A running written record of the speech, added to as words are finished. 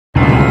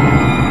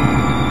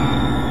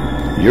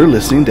You're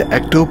listening to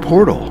Ecto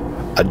Portal,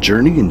 a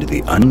journey into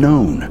the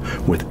unknown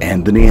with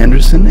Anthony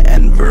Anderson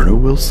and Verna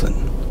Wilson.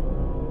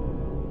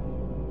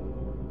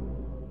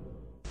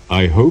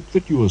 I hope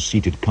that you are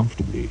seated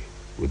comfortably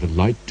with the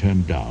light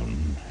turned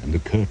down and the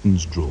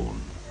curtains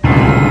drawn.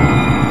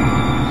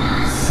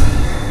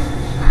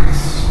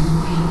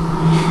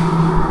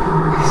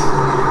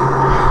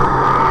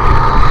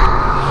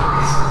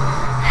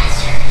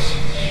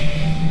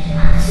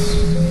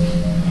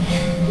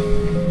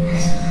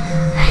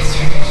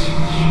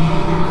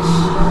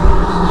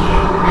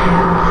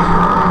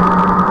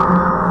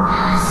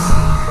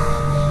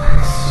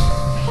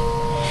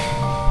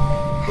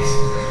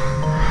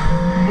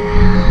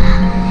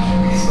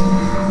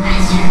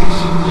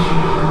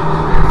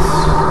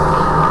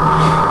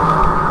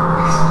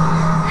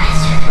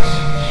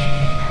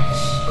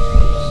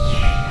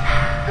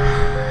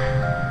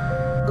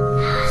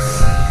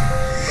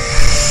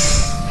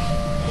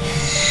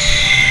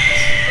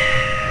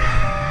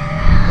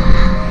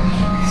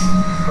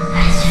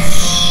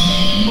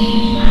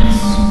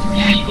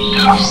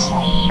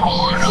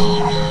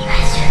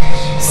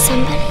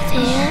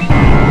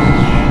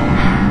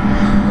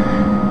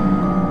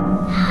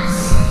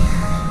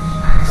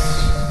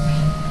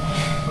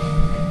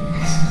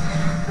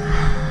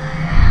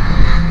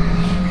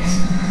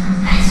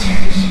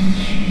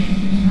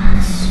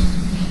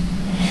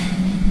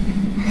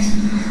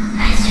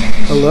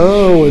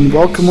 Hello and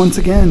welcome once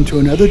again to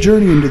another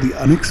journey into the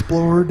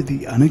unexplored,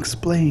 the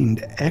unexplained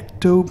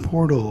Ecto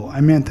Portal.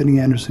 I'm Anthony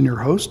Anderson, your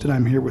host, and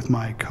I'm here with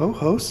my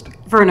co-host,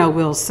 Verna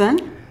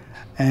Wilson.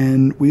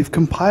 And we've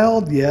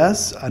compiled,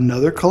 yes,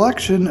 another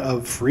collection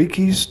of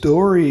freaky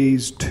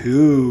stories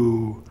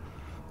too.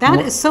 That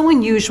is so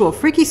unusual.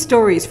 Freaky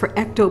stories for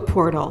Ecto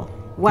Portal.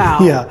 Wow.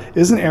 Yeah,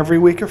 isn't every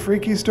week a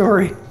freaky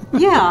story?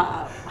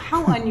 Yeah.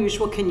 How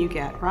unusual can you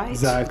get, right?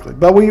 Exactly.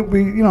 But we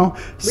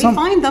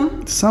find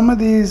them. Some of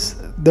these,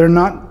 they're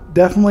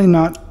definitely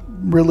not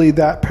really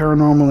that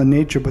paranormal in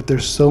nature, but they're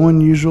so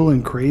unusual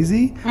and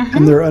crazy,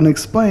 and they're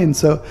unexplained.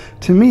 So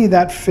to me,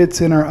 that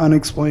fits in our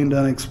unexplained,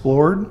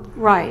 unexplored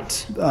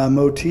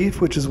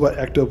motif, which is what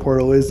Ecto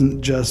Portal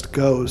isn't just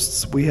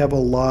ghosts. We have a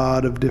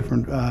lot of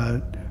different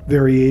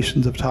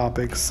variations of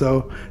topics.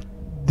 So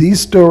these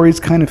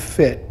stories kind of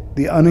fit.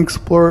 The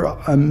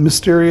unexplored,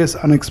 mysterious,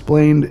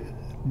 unexplained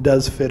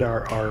does fit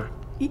our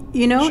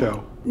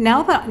show.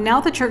 Now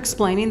that you're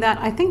explaining that,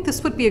 I think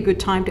this would be a good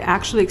time to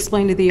actually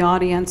explain to the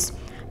audience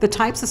the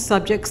types of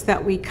subjects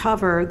that we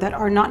cover that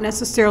are not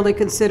necessarily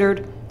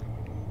considered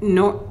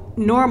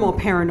normal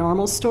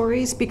paranormal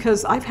stories,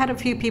 because I've had a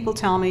few people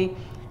tell me,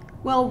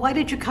 well, why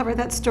did you cover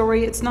that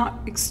story? It's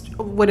not,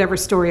 whatever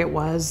story it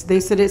was, they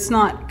said it's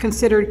not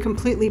considered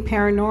completely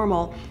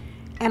paranormal.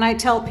 And I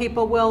tell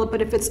people, well,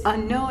 but if it's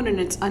unknown and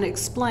it's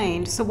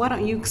unexplained, so why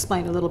don't you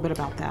explain a little bit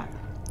about that?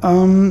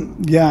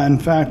 Yeah, in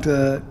fact,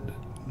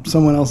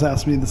 someone else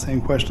asked me the same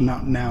question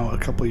now a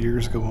couple of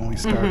years ago when we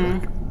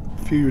started, like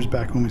a few years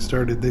back when we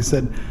started. They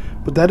said,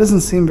 but that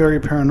doesn't seem very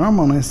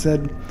paranormal. And I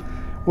said,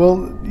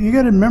 well, you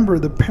got to remember,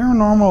 the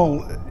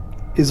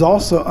paranormal is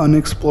also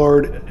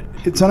unexplored.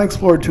 It's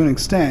unexplored to an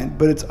extent,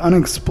 but it's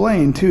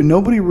unexplained too.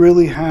 Nobody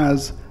really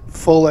has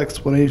full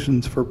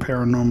explanations for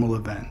paranormal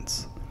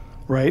events,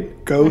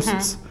 right?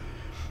 Ghosts,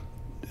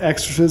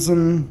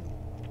 exorcism,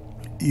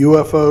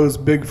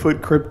 UFOs, Bigfoot,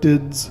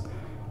 cryptids,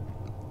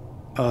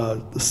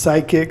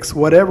 psychics,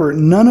 whatever.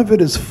 None of it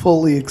is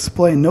fully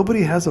explained.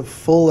 Nobody has a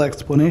full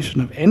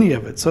explanation of any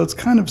of it. So it's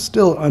kind of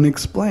still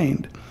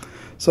unexplained.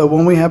 So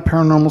when we have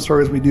paranormal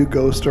stories, we do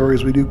ghost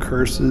stories, we do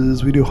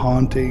curses, we do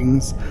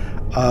hauntings,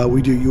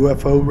 we do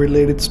UFO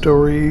related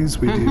stories,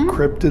 we do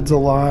cryptids a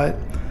lot,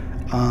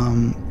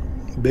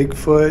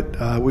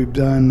 Bigfoot, we've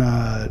done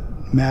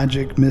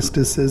magic,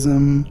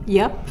 mysticism.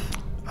 Yep.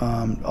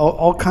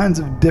 All kinds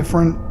of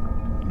different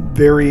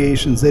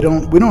variations. We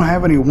don't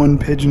have any one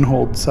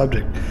pigeonholed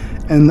subject.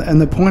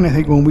 And the point, I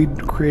think, when we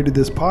created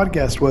this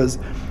podcast was,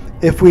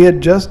 if we had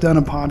just done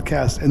a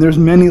podcast, and there's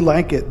many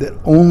like it that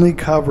only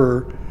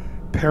cover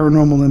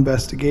paranormal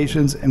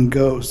investigations and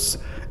ghosts,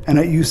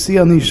 and you see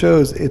on these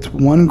shows, it's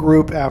one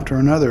group after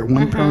another,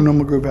 one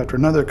paranormal group after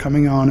another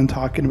coming on and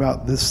talking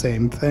about the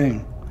same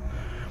thing.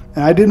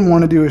 And I didn't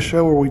want to do a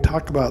show where we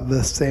talk about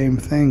the same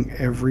thing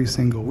every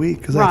single week,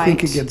 because I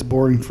think it gets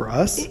boring for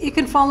us. It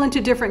can fall into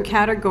different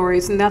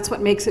categories, and that's what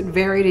makes it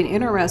varied and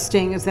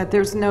interesting, is that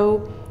there's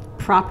no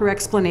proper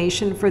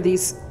explanation for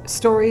these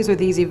stories or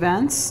these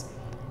events.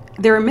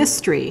 They're a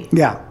mystery.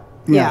 Yeah.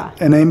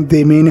 And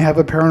they may have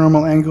a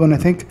paranormal angle, and I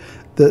think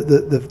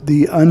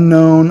the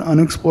unknown,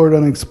 unexplored,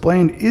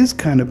 unexplained is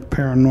kind of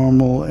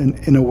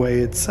paranormal in a way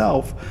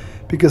itself.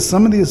 Because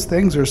some of these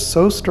things are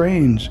so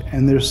strange,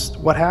 and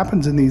what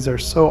happens in these are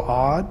so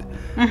odd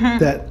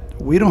that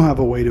we don't have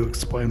a way to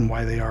explain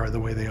why they are the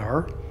way they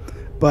are.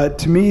 But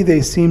to me,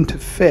 they seem to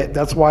fit.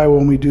 That's why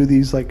when we do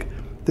these, like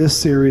this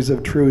series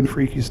of true and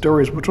freaky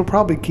stories, which we'll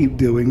probably keep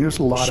doing, there's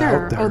a lot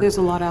out there. Oh, there's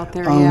a lot out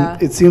there, yeah.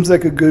 It seems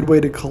like a good way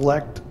to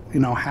collect,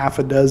 half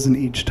a dozen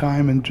each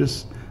time and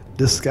just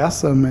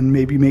discuss them and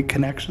maybe make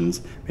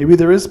connections. Maybe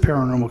there is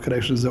paranormal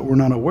connections that we're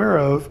not aware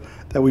of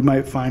that we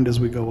might find as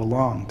we go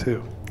along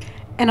too.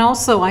 And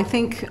also, I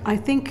think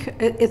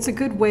it's a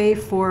good way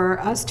for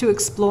us to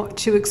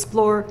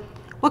explore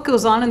what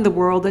goes on in the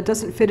world that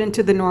doesn't fit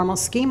into the normal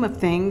scheme of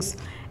things.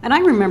 And I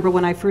remember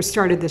when I first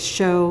started this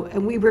show,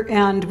 and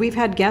we've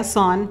had guests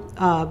on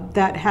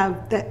that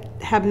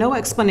have no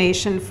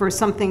explanation for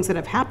some things that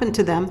have happened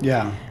to them.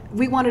 Yeah.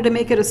 We wanted to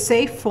make it a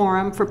safe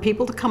forum for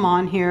people to come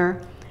on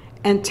here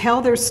and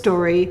tell their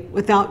story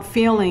without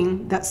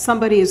feeling that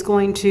somebody is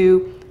going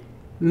to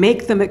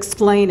make them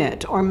explain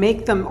it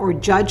or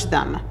judge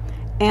them.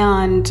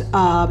 And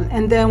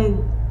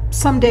then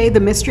someday the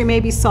mystery may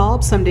be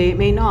solved, someday it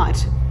may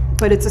not.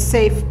 But it's a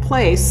safe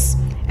place,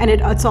 and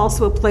it's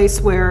also a place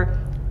where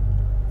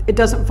it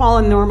doesn't fall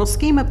in the normal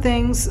scheme of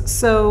things,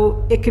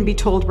 so it can be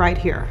told right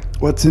here.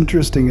 What's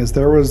interesting is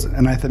there was,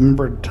 and I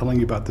remember telling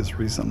you about this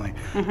recently,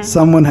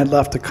 someone had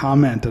left a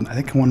comment, and I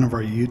think one of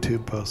our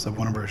YouTube posts of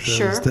one of our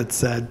shows that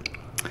said,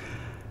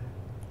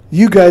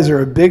 "You guys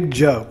are a big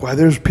joke. Why,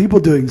 there's people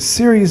doing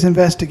serious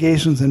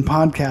investigations and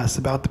podcasts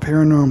about the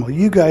paranormal.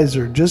 You guys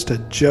are just a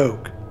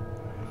joke."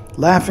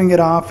 Laughing it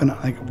off, and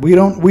like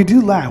we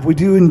do laugh. We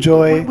do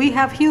enjoy. We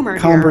have humor.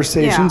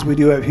 Conversations. Here. Yeah. We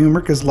do have humor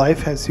because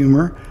life has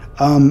humor.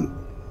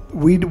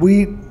 We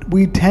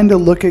tend to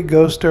look at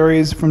ghost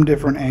stories from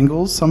different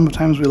angles.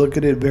 Sometimes we look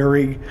at it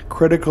very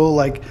critical,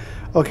 like,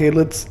 okay,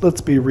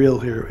 let's be real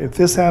here. If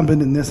this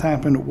happened and this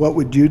happened, what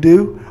would you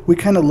do? We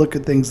kind of look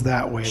at things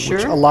that way,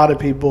 which a lot of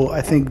people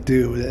I think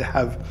do that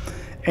have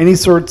any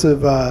sorts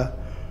of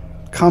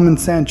common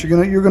sense.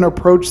 You're gonna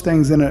approach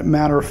things in a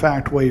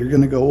matter-of-fact way. You're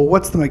gonna go, well,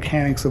 what's the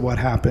mechanics of what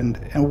happened,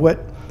 and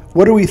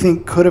what do we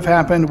think could have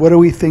happened? What do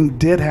we think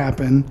did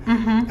happen?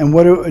 And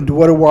what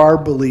are our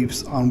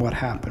beliefs on what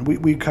happened?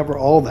 We cover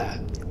all that.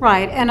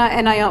 Right, and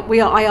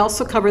I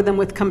also cover them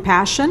with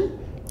compassion.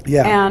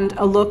 Yeah. And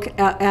a look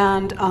at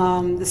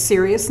the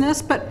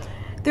seriousness, but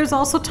there's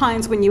also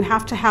times when you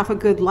have to have a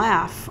good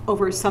laugh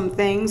over some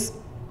things.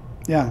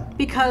 Yeah.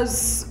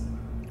 Because.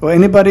 Well,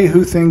 anybody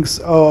who thinks,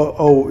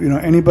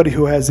 anybody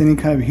who has any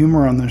kind of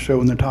humor on the show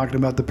when they're talking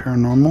about the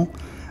paranormal,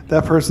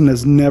 that person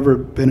has never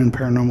been a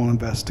paranormal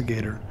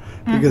investigator.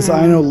 Because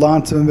I know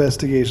lots of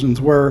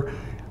investigations where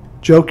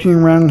joking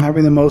around,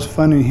 having the most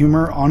fun and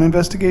humor on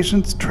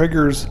investigations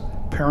triggers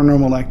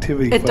paranormal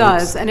activity. It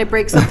does, and it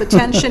breaks up the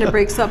tension. It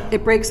breaks up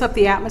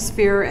the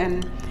atmosphere,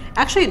 and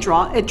actually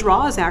it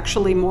draws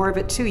actually more of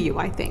it to you,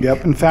 I think.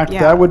 Yep. In fact,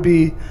 that would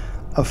be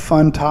a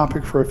fun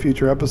topic for a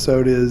future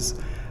episode. Is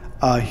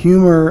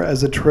humor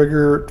as a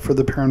trigger for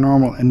the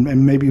paranormal,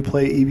 and maybe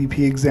play EVP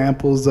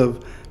examples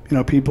of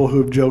people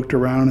who've joked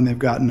around and they've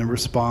gotten a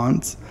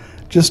response,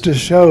 just to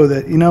show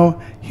that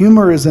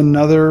humor is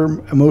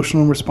another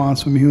emotional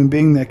response from a human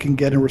being that can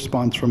get a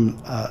response from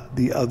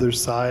the other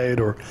side,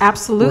 or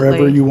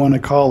wherever you want to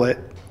call it.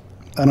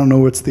 I don't know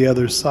what's the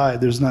other side.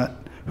 There's not.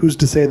 Who's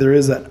to say there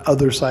is that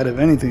other side of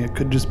anything? It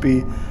could just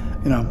be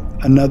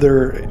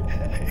another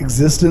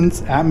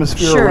existence,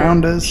 atmosphere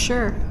around us,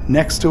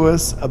 next to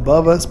us,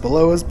 above us,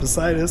 below us,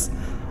 beside us,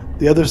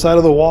 the other side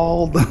of the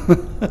wall,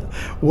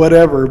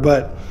 whatever.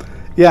 But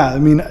yeah, I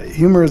mean,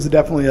 humor is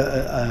definitely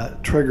a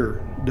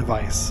trigger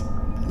device.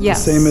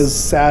 Yes. Same as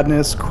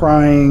sadness,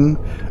 crying.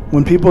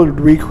 When people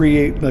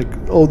recreate, like,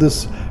 oh,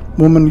 this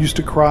woman used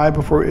to cry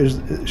before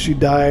she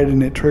died,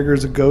 and it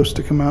triggers a ghost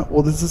to come out.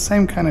 Well, it's the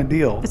same kind of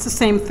deal. It's the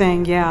same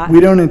thing, yeah. We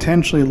don't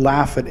intentionally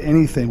laugh at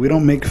anything. We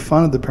don't make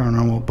fun of the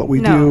paranormal, but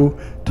we do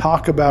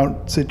talk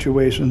about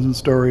situations and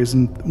stories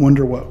and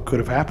wonder what could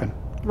have happened.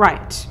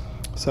 Right.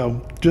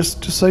 So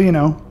just so you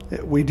know,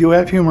 we do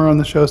have humor on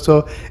the show.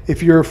 So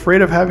if you're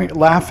afraid of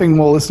laughing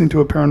while listening to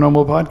a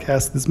paranormal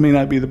podcast, this may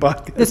not be the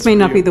podcast. This may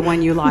not be the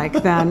one you like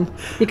then,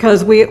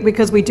 because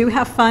we do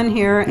have fun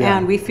here,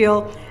 and we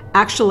feel.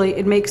 Actually,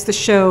 it makes the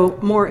show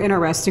more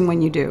interesting when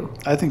you do.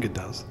 I think it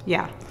does.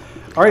 Yeah.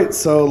 All right,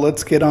 so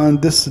let's get on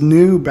this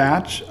new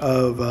batch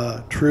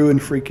of True and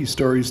Freaky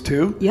Stories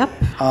 2. Yep.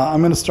 I'm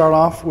going to start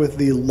off with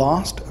the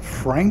Lost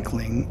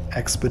Franklin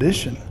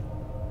Expedition.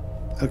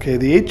 Okay,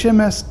 the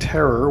HMS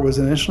Terror was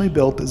initially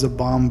built as a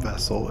bomb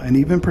vessel and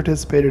even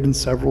participated in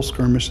several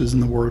skirmishes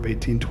in the War of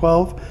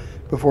 1812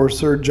 before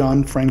Sir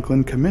John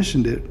Franklin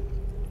commissioned it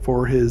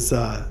for his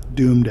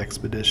doomed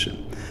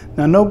expedition.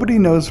 Now, nobody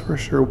knows for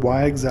sure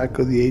why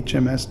exactly the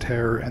HMS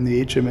Terror and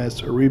the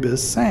HMS Erebus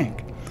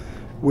sank.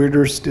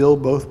 Weirder still,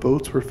 both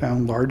boats were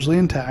found largely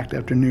intact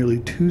after nearly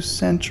 2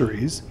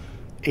 centuries,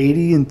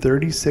 80 and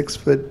 36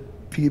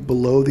 feet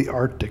below the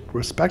Arctic,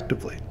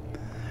 respectively.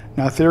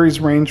 Now, theories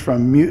range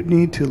from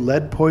mutiny to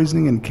lead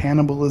poisoning and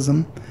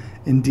cannibalism.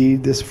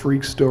 Indeed, this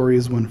freak story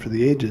is one for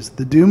the ages.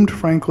 The doomed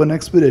Franklin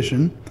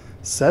expedition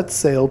set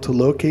sail to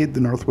locate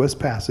the Northwest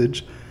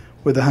Passage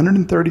with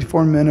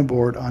 134 men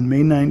aboard on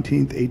May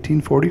 19,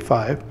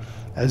 1845,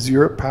 as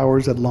Europe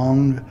powers had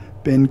long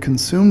been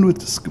consumed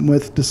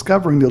with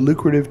discovering the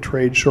lucrative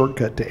trade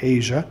shortcut to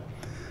Asia.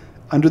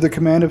 Under the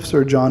command of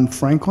Sir John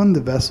Franklin, the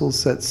vessels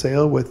set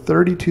sail with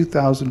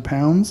 32,000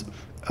 pounds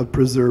of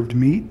preserved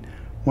meat,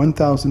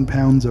 1,000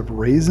 pounds of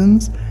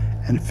raisins,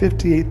 and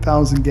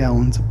 58,000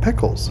 gallons of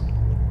pickles.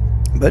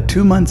 But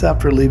 2 months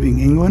after leaving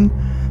England,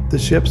 the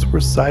ships were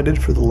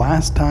sighted for the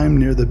last time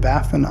near the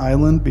Baffin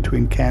Island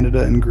between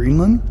Canada and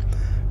Greenland.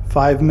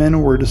 5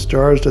 men were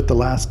discharged at the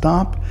last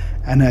stop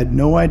and had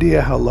no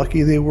idea how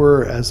lucky they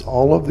were, as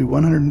all of the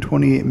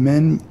 128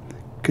 men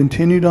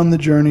continued on the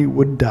journey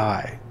would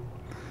die.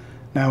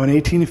 Now in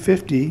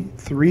 1850,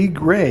 3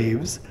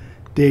 graves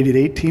dated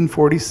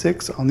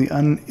 1846 on the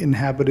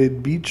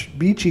uninhabited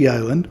beachy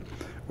island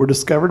were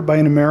discovered by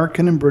an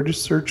American and British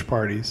search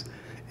parties.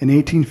 In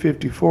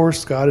 1854,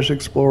 Scottish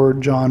explorer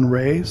John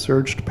Rae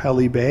searched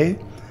Pelly Bay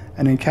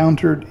and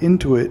encountered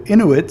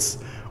Inuits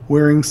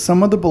wearing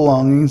some of the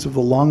belongings of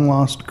the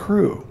long-lost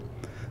crew.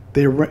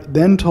 They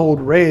then told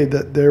Rae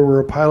that there were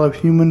a pile of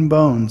human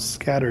bones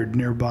scattered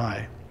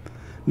nearby.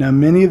 Now,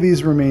 many of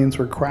these remains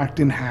were cracked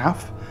in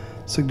half,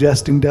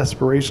 suggesting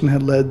desperation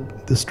had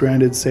led the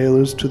stranded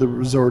sailors to the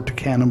resort to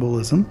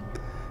cannibalism.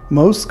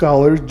 Most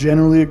scholars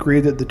generally agree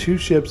that the 2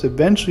 ships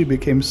eventually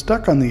became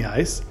stuck on the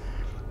ice,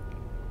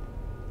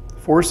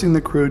 forcing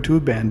the crew to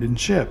abandon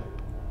ship,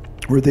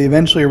 where they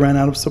eventually ran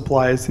out of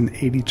supplies and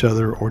ate each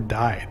other or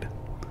died.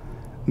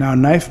 Now,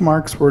 knife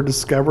marks were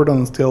discovered on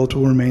the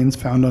skeletal remains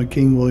found on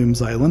King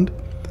William's Island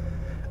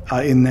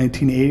in the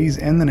 1980s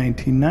and the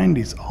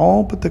 1990s,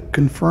 all but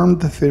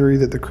confirmed the theory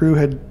that the crew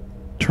had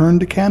turned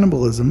to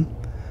cannibalism,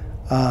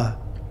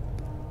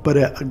 but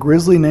a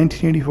grisly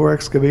 1984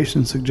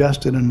 excavation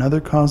suggested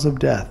another cause of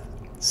death: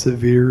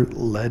 severe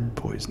lead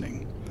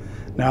poisoning.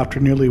 Now, after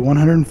nearly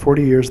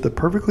 140 years, the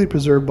perfectly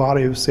preserved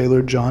body of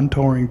sailor John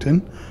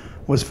Torrington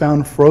was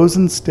found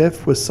frozen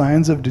stiff with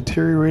signs of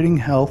deteriorating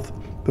health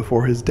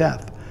before his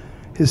death.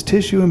 His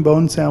tissue and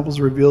bone samples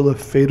revealed the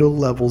fatal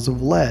levels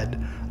of lead,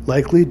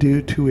 likely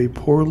due to a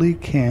poorly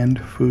canned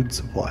food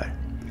supply.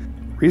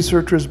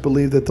 Researchers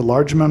believe that the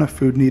large amount of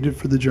food needed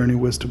for the journey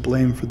was to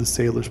blame for the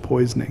sailors'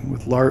 poisoning.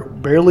 With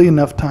barely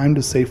enough time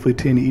to safely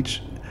tin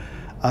each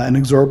an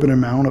exorbitant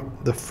amount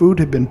of the food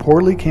had been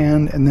poorly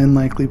canned and then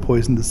likely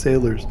poisoned the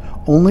sailors,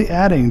 only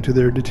adding to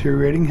their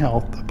deteriorating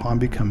health upon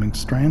becoming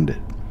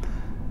stranded.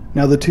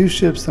 Now, the 2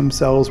 ships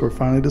themselves were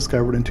finally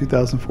discovered in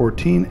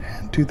 2014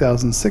 and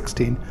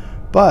 2016,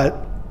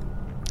 but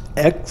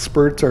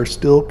experts are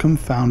still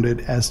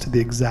confounded as to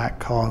the exact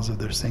cause of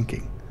their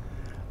sinking.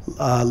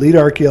 Lead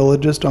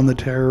archaeologist on the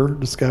Terror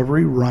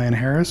discovery, Ryan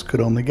Harris,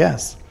 could only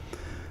guess.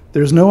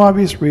 There's no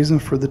obvious reason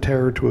for the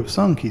Terror to have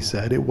sunk, he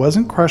said. It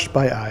wasn't crushed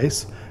by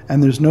ice,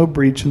 and there's no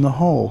breach in the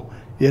hull,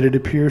 yet it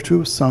appears to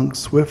have sunk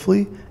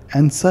swiftly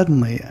and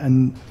suddenly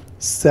and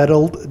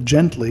settled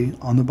gently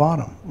on the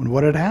bottom. And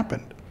what had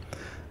happened?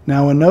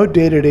 Now, a note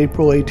dated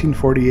April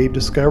 1848,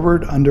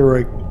 discovered under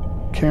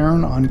a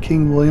cairn on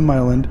King William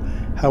Island,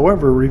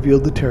 however,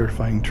 revealed the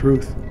terrifying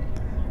truth.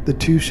 The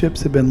 2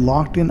 ships had been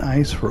locked in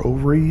ice for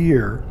over a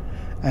year,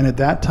 and at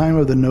that time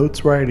of the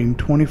note's writing,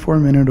 24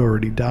 men had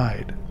already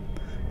died.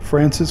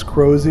 Francis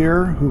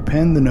Crozier, who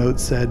penned the note,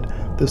 said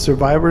the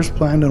survivors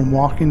planned on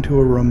walking to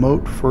a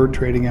remote fur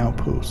trading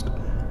outpost,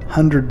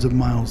 hundreds of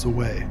miles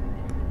away.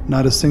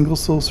 Not a single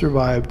soul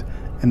survived,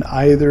 and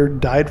either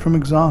died from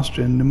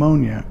exhaustion,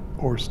 pneumonia,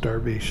 or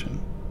starvation.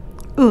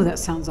 Ooh, that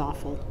sounds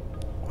awful.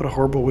 What a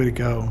horrible way to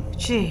go.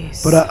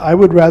 Jeez. But I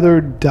would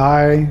rather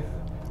die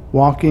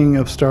walking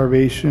of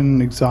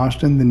starvation,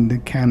 exhaustion, than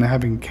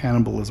having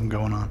cannibalism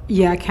going on.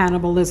 Yeah,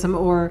 cannibalism,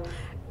 or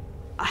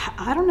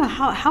I don't know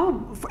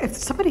how if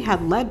somebody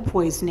had lead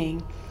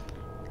poisoning,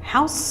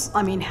 how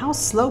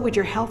slow would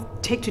your health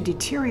take to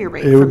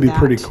deteriorate? It would be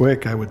pretty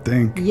quick, I would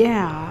think.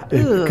 Yeah.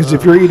 Because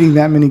if you're eating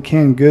that many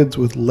canned goods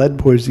with lead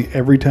poisoning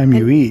every time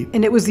you eat.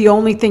 And it was the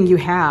only thing you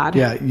had.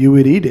 Yeah, you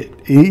would eat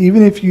it.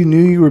 Even if you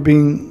knew you were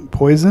being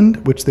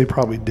poisoned, which they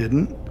probably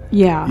didn't.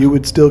 Yeah. You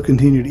would still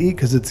continue to eat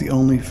because it's the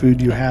only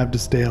food you have to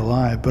stay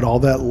alive. But all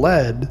that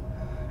lead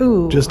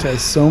just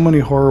has so many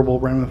horrible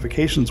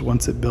ramifications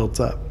once it builds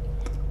up.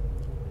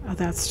 Oh,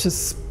 that's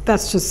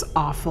just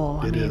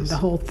awful. It is. The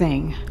whole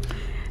thing.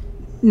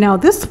 Now,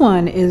 this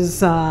one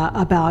is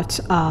about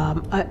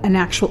an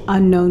actual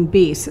unknown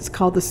beast. It's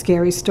called The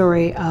Scary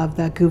Story of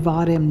the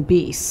GEVAUDAN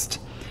Beast.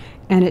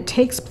 And it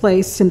takes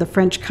place in the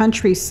French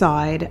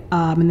countryside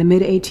in the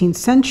mid-18th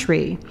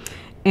century.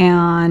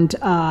 And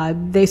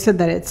they said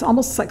that it's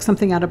almost like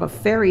something out of a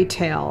fairy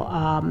tale,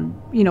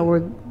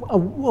 where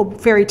a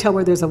fairy tale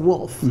where there's a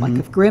wolf, like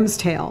a Grimm's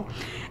tale.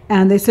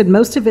 And they said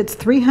most of its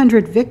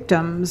 300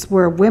 victims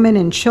were women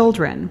and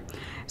children.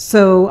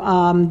 So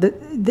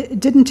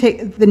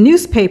the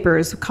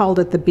newspapers called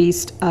it the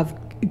Beast of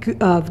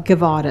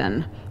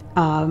GEVAUDAN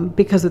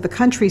because of the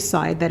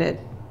countryside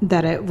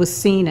that it was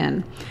seen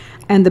in.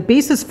 And the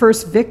beast's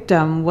first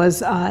victim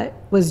was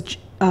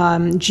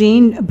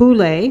Jean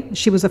Boulet.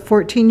 She was a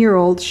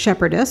 14-year-old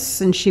shepherdess,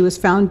 and she was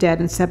found dead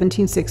in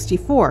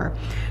 1764.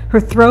 Her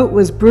throat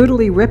was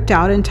brutally ripped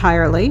out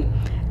entirely,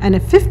 and a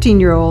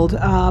 15-year-old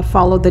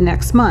followed the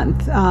next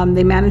month.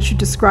 They managed to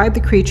describe the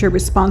creature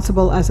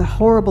responsible as a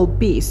horrible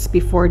beast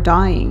before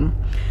dying.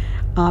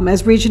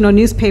 As regional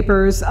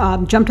newspapers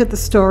jumped at the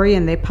story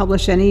and they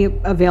published any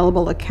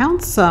available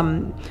accounts,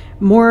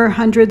 more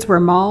hundreds were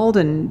mauled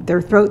and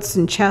their throats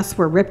and chests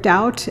were ripped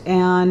out,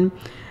 and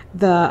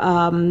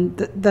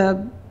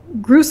the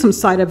gruesome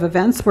side of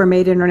events were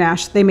made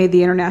international. They made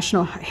the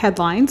international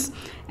headlines,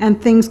 and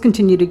things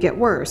continued to get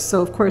worse.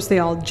 So of course they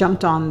all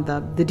jumped on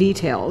the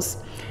details.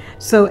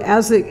 So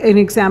as an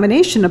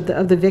examination of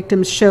the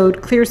victims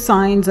showed clear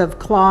signs of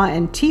claw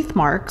and teeth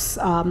marks,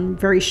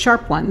 very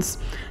sharp ones,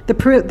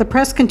 the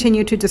press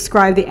continued to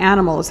describe the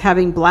animal as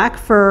having black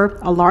fur,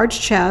 a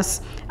large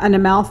chest, and a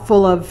mouth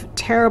full of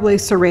terribly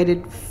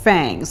serrated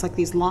fangs, like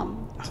these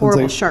long,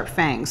 horrible sharp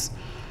fangs.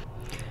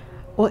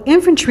 Well,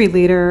 infantry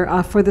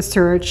leader for the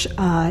search,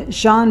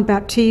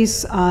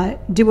 Jean-Baptiste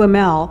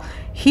Duhamel,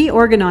 he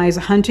organized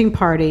a hunting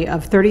party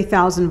of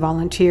 30,000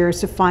 volunteers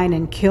to find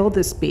and kill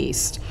this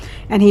beast.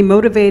 And he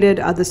motivated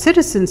the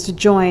citizens to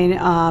join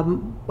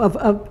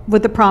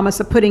with the promise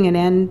of putting an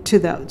end to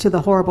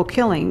the horrible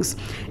killings,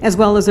 as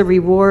well as a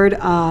reward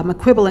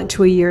equivalent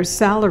to a year's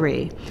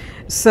salary.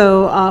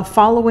 So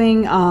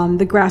following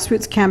the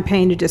grassroots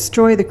campaign to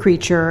destroy the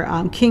creature,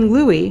 King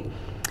Louis,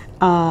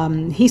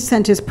 he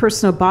sent his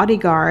personal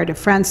bodyguard,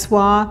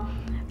 Francois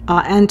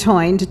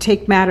Antoine, to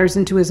take matters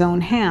into his own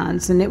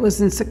hands. And it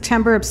was in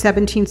September of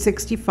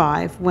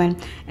 1765 when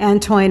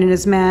Antoine and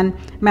his men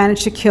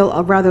managed to kill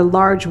a rather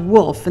large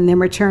wolf and then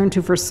returned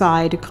to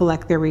Versailles to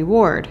collect their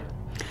reward.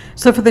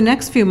 So for the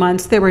next few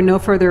months, there were no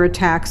further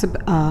attacks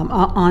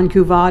on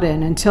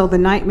GEVAUDAN until the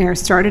nightmare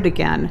started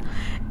again.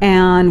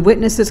 And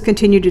witnesses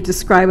continued to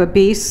describe a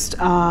beast.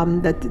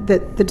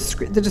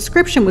 The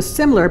description was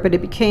similar, but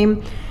it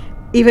became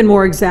even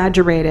more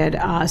exaggerated.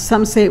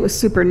 Some say it was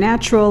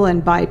supernatural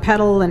and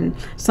bipedal, and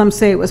some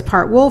say it was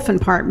part wolf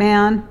and part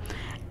man.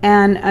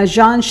 And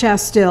Jean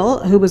Chastel,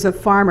 who was a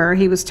farmer,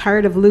 he was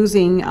tired of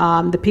losing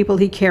the people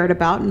he cared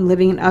about and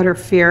living in utter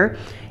fear.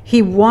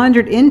 He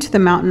wandered into the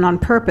mountain on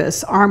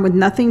purpose, armed with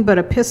nothing but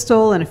a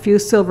pistol and a few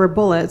silver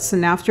bullets,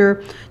 and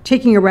after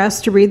taking a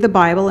rest to read the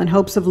Bible in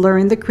hopes of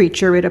luring the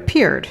creature, it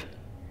appeared.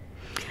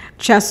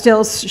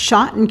 Chastel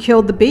shot and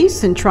killed the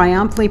beast and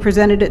triumphantly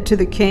presented it to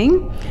the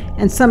king,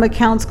 and some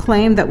accounts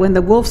claim that when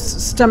the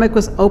wolf's stomach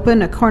was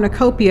open, a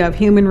cornucopia of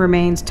human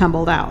remains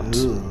tumbled out.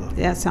 Ugh.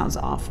 That sounds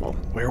awful.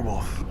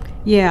 Werewolf.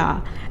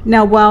 Yeah.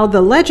 Now, while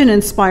the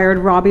legend-inspired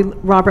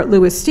Robert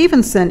Louis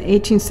Stevenson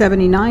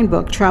 1879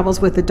 book Travels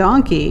with the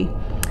Donkey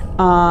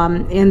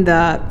in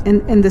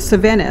the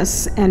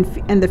Cevennes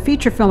and the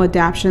feature film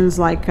adaptations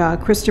like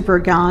Christopher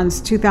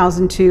Gahn's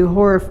 2002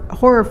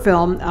 horror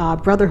film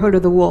Brotherhood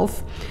of the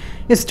Wolf,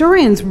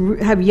 historians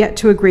have yet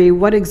to agree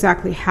what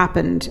exactly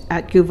happened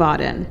at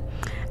GEVAUDAN.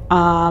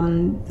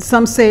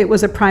 Some say it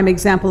was a prime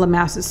example of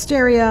mass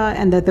hysteria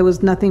and that there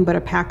was nothing but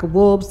a pack of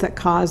wolves that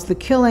caused the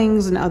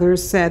killings, and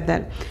others said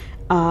that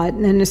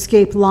an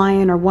escaped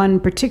lion or one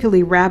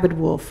particularly rabid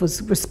wolf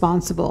was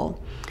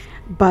responsible.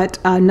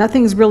 But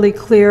nothing's really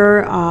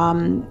clear.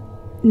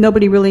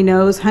 Nobody really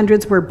knows.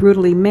 Hundreds were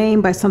brutally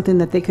maimed by something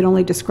that they could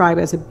only describe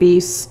as a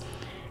beast.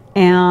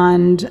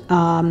 And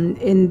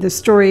in the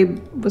story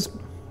was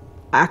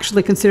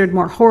actually considered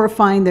more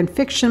horrifying than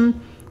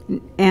fiction.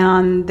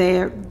 And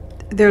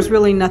there's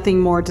really nothing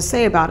more to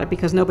say about it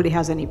because nobody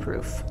has any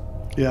proof.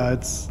 Yeah,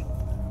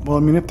 well, I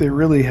mean, if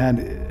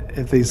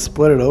they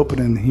split it open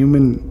and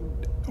human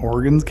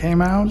organs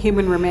came out.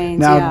 Human remains,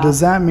 now, yeah. does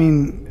that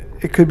mean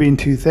it could mean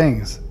two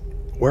things?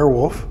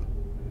 Werewolf,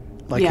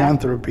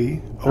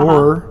 lycanthropy,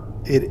 or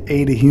it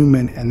ate a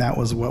human and that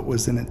was what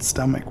was in its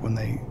stomach when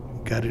they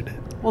gutted it.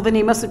 Well, then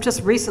he must have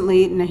just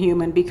recently eaten a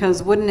human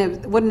because wouldn't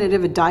it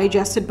have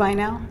digested by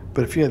now?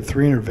 But if you had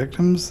 300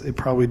 victims, it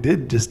probably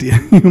did just eat a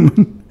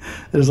human.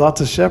 There's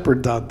lots of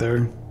shepherds out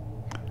there.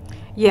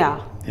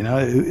 Yeah. You know,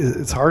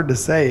 it's hard to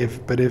say,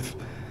 but if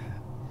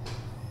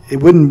it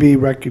wouldn't be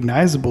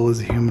recognizable as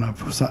a human,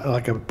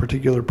 like a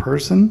particular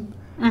person,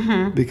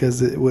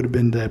 because it would have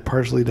been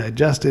partially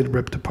digested,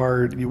 ripped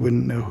apart. You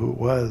wouldn't know who it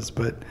was.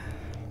 But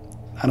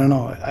I don't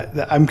know.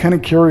 I'm kind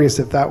of curious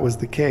if that was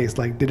the case.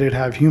 Like, did it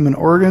have human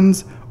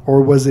organs,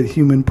 or was it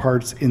human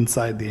parts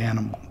inside the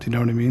animal? Do you know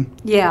what I mean?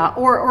 Yeah,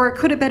 or it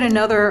could have been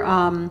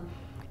another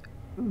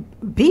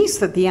beast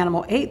that the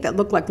animal ate that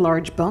looked like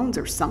large bones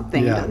or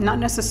something. Yeah. Not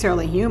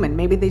necessarily human.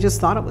 Maybe they just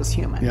thought it was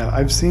human. Yeah,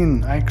 I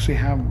actually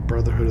have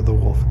Brotherhood of the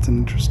Wolf. It's an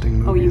interesting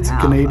movie. Oh, you it's have?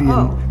 a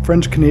Canadian,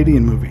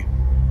 French-Canadian movie.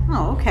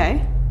 Oh,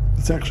 okay.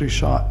 It's actually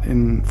shot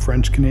in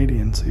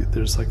French-Canadian, so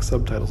there's like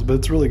subtitles, but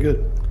it's really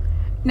good.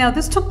 Now,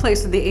 this took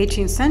place in the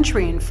 18th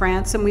century in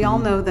France, and we all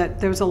know that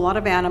there was a lot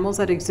of animals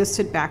that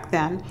existed back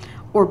then,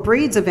 or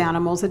breeds of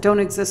animals that don't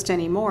exist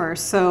anymore.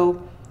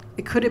 So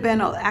it could have been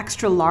an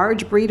extra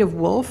large breed of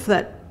wolf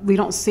that we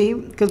don't see,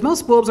 because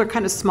most wolves are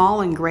kind of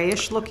small and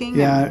grayish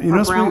looking,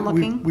 or brown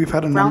looking. We've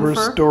had a number of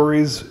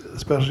stories,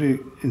 especially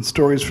in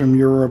stories from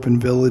Europe and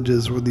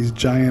villages, where these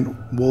giant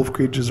wolf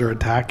creatures are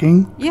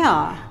attacking.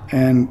 Yeah.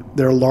 And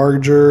they're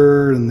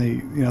larger, and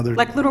they're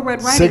like Little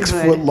Red Riding 6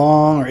 Hood. foot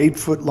long or 8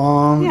 foot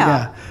long.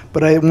 Yeah.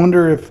 But I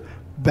wonder if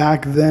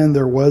back then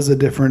there was a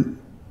different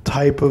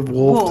type of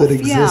wolf that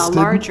existed. Yeah,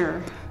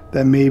 larger.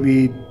 that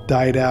maybe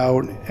died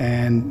out,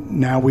 and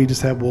now we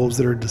just have wolves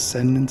that are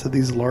descendants of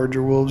these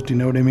larger wolves. Do you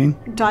know what I mean?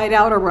 Died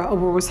out or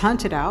was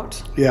hunted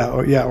out.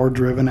 Yeah, or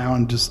driven out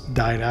and just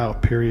died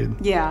out, period.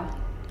 Yeah.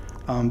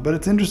 But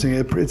it's interesting.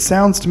 It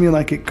sounds to me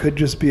like it could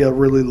just be a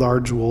really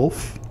large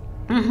wolf.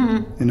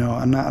 Mm-hmm. You know,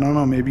 I don't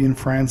know, maybe in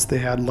France they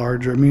had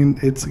larger. I mean,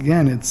 it's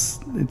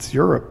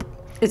Europe.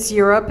 It's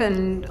Europe,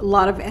 and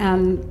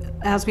and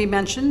as we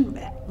mentioned,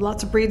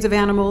 lots of breeds of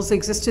animals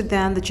existed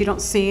then that you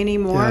don't see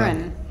anymore. Yeah.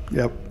 And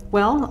yep.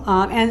 well,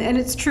 and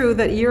it's true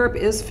that Europe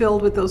is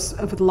filled with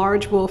with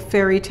large wolf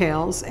fairy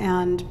tales,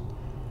 and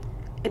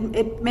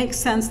it makes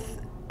sense.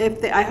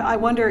 I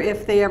wonder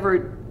if they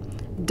ever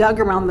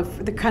dug around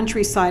the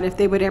countryside, if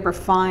they would ever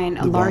find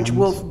a large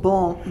wolf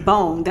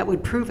bone that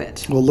would prove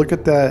it. Well, look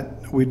at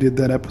that. We did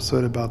that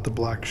episode about the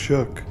Black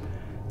Shook,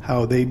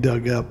 how they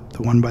dug up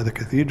the one by the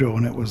cathedral,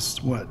 and it was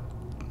what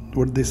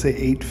did they say,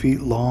 8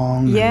 feet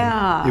long?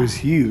 Yeah. It was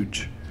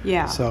huge.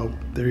 Yeah. So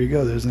there you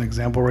go. There's an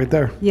example right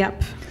there.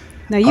 Yep.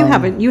 Now you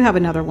have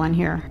another one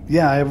here.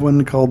 Yeah, I have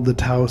one called the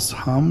TAOS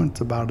HUM.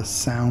 It's about a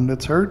sound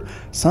that's heard.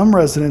 Some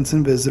residents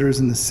and visitors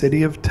in the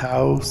city of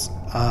Taos,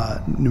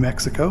 New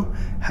Mexico,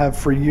 have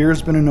for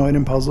years been annoyed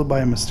and puzzled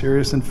by a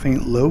mysterious and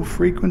faint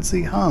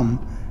low-frequency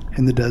hum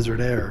in the desert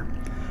air.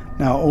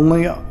 Now,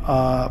 only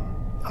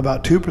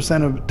about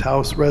 2% of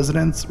Taos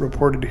residents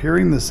reported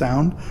hearing the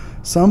sound.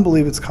 Some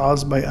believe it's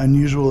caused by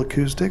unusual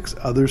acoustics.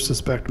 Others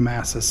suspect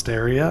mass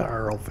hysteria,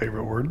 our old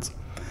favorite words,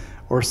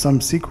 or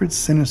some secret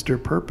sinister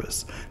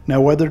purpose.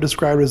 Now, whether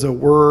described as a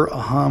whir, a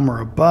hum, or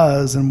a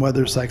buzz, and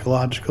whether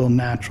psychological,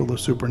 natural, or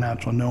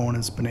supernatural, no one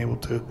has been able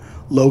to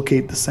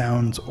locate the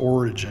sound's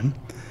origin.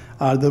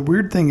 The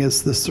weird thing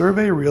is the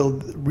survey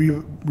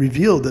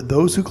revealed that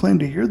those who claim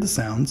to hear the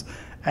sounds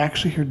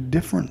actually hear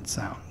different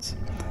sounds,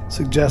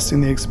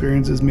 suggesting the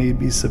experiences may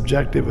be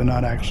subjective and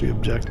not actually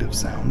objective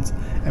sounds.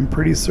 I'm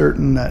pretty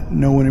certain that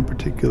no one in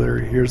particular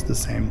hears the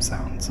same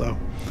sound. So,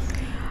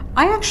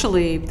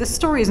 this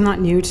story is not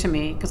new to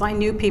me, because I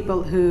knew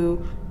people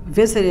who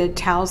visited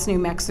Taos, New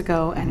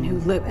Mexico, and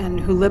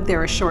who lived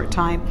there a short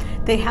time.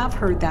 They have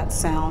heard that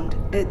sound.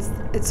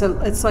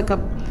 It's like a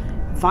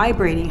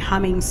vibrating,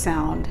 humming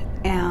sound,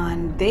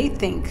 and they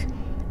think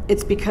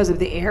it's because of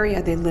the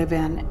area they live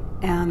in.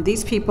 And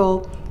these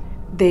people,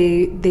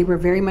 they were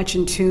very much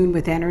in tune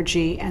with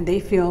energy, and they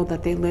feel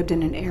that they lived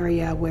in an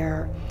area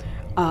where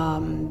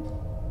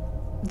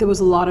there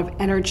was a lot of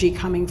energy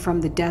coming from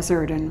the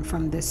desert and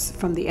from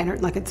the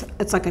energy, like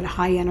it's like a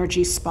high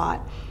energy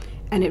spot,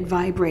 and it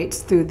vibrates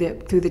through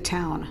the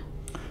town.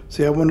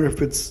 See, I wonder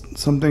if it's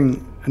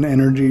something, an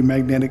energy,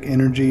 magnetic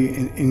energy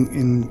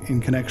in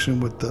connection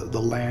with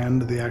the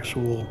land, the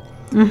actual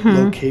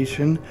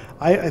location.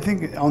 I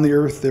think on the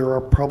Earth there are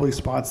probably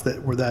spots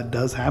where that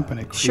does happen.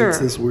 It creates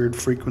this weird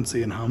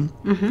frequency and hum.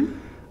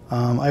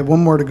 I have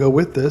one more to go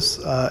with this.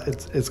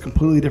 It's a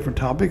completely different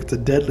topic. It's a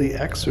deadly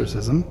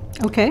exorcism.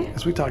 Okay.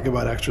 Because we talk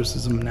about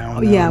exorcism now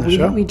and then on the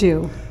show. We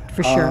do,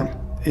 for sure.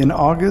 In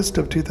August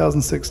of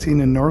 2016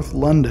 in North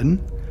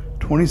London,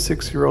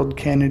 26-year-old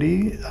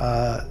Kennedy,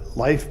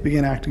 life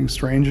began acting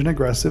strange and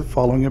aggressive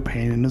following a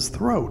pain in his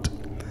throat.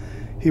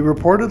 He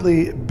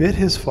reportedly bit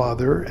his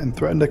father and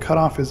threatened to cut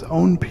off his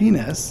own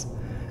penis,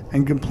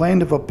 and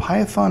complained of a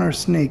python or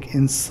snake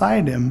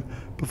inside him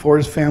before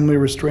his family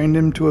restrained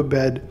him to a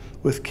bed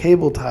with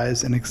cable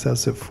ties and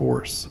excessive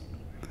force.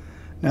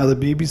 Now, the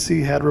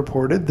BBC had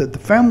reported that the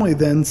family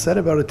then set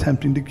about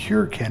attempting to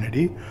cure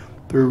Kennedy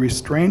through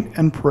restraint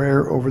and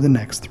prayer over the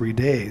next 3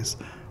 days,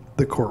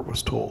 the court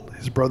was told.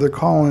 His brother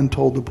Colin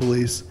told the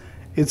police,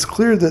 "It's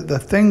clear that the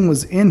thing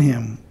was in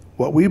him,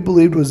 what we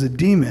believed was a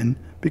demon,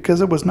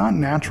 because it was not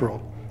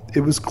natural.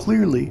 It was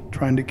clearly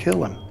trying to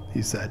kill him,"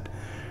 he said.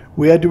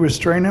 "We had to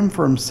restrain him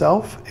for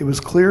himself. It was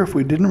clear if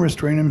we didn't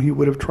restrain him, he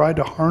would have tried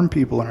to harm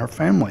people in our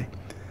family."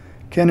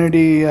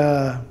 Kennedy, he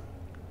had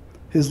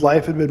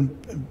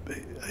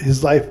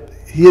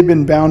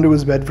been bound to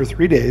his bed for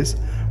 3 days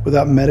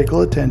without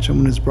medical attention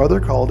when his brother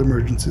called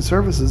emergency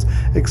services,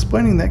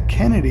 explaining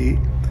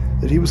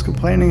that he was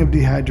complaining of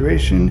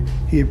dehydration.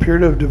 He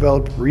appeared to have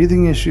developed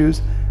breathing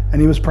issues, and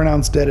he was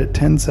pronounced dead at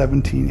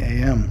 10:17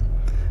 a.m.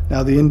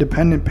 Now, the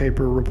Independent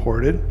paper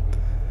reported,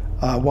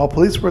 while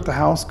police were at the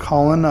house,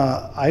 Colin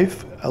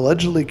Ife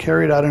allegedly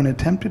carried out an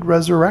attempted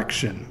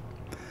resurrection.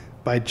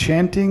 By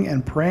chanting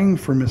and praying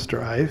for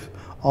Mr. Ife,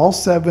 all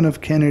 7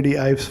 of Kennedy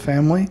Ife's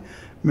family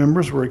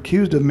members were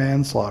accused of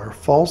manslaughter,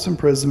 false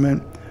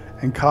imprisonment,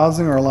 and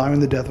causing or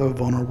allowing the death of a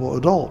vulnerable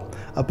adult.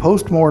 A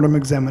post-mortem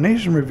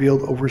examination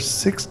revealed over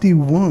 60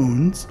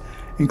 wounds,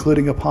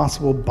 including a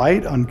possible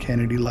bite on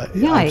Kennedy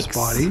Ife's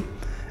body,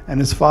 and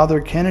his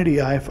father,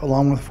 Kennedy Ife,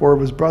 along with 4 of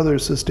his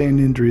brothers, sustained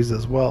injuries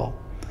as well.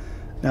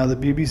 Now, the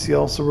BBC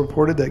also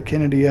reported that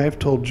Kennedy Ife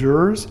told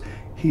jurors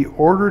he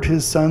ordered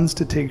his sons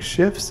to take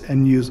shifts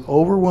and use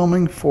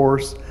overwhelming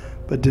force,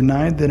 but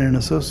denied that an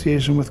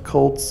association with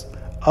cults,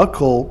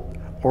 occult,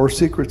 or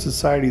secret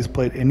societies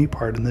played any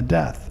part in the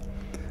death.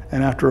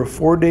 And after a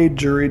 4-day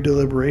jury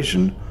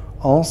deliberation,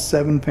 all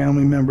 7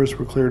 family members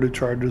were cleared of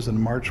charges on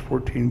March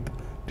 14th,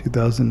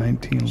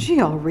 2019.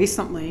 Gee, all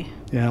recently.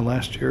 Yeah,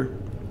 last year.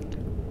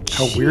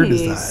 How weird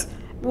is that?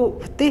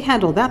 Well, they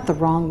handled that the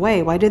wrong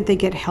way. Why didn't they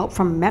get help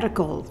from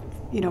medical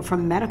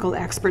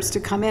experts to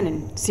come in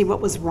and see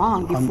what was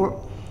wrong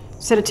before,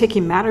 instead of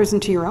taking matters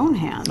into your own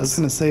hands? I was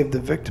going to say, if the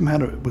victim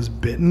was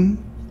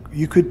bitten,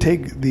 you could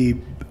take the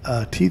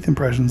teeth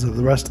impressions of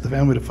the rest of the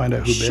family to find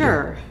out who bit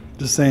her.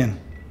 Just saying.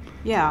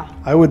 Yeah.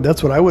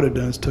 That's what I would have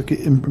done, is took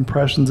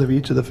impressions of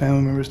each of the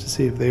family members to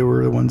see if they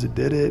were the ones that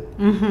did it.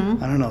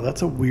 Mm-hmm. I don't know.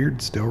 That's a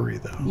weird story,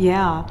 though.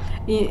 Yeah.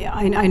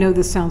 I know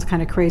this sounds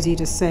kind of crazy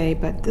to say,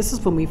 but this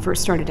is when we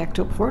first started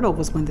Ecto Portal,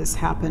 was when this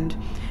happened.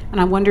 And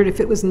I wondered if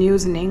it was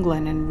news in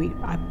England, and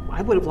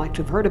I would have liked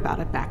to have heard about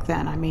it back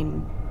then. I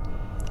mean,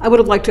 I would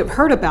have liked to have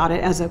heard about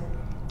it as a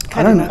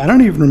I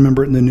don't even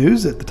remember it in the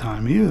news at the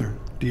time either.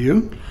 Do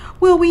you?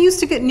 Well, we used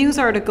to get news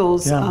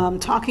articles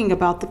talking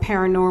about the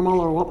paranormal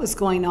or what was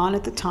going on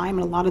at the time,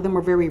 and a lot of them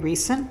were very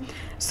recent.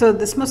 So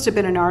this must have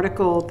been an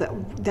article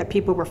that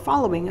people were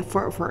following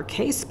for a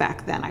case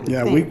back then, I would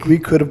think. We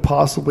could have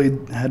possibly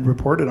had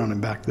reported on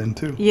it back then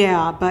too.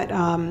 Yeah, but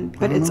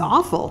it's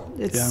awful.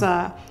 It's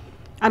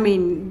I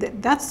mean,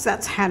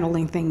 that's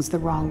handling things the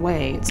wrong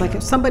way. It's like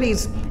if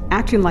somebody's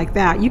acting like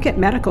that, you get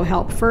medical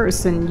help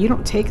first, and you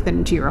don't take them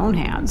into your own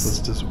hands.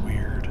 It's just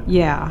weird.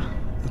 Yeah.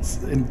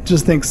 And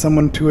just think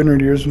someone 200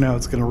 years from now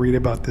is going to read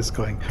about this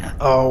going,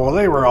 oh, well,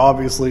 they were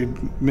obviously,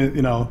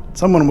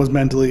 someone was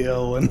mentally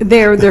ill. And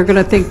they're going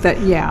to think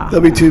that, yeah.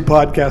 There'll be two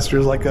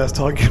podcasters like us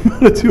talking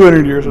about it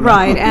 200 years from now.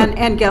 Right,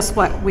 and guess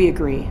what? We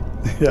agree.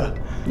 Yeah.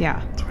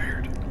 Yeah. It's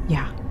weird.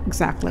 Yeah,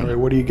 exactly. All right,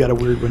 what do you got a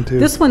weird one, too?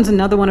 This one's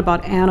another one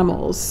about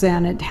animals,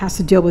 and it has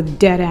to deal with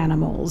dead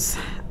animals.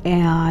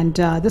 And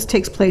this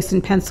takes place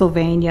in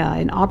Pennsylvania,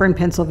 in Auburn,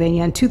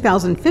 Pennsylvania, in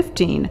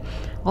 2015.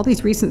 All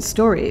these recent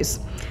stories.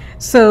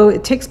 So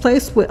it takes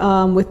place with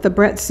the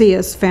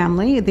Bretsius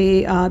family.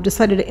 They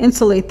decided to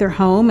insulate their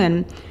home,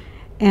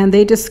 and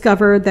they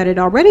discovered that it had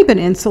already been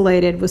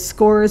insulated with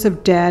scores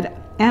of dead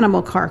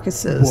animal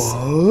carcasses.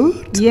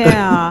 What?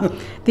 Yeah.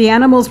 The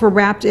animals were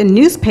wrapped in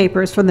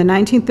newspapers from the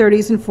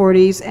 1930s and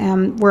 40s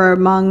and were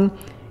among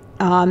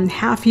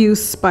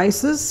half-used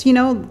spices,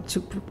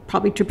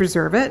 probably to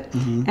preserve it,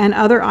 and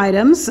other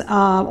items.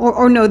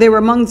 Or no, they were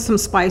among some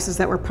spices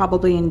that were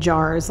probably in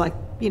jars, like,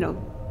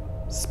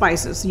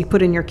 spices you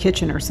put in your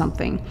kitchen or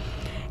something.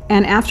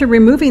 And after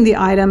removing the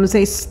items,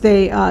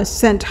 they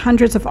sent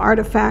hundreds of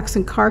artifacts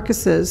and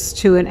carcasses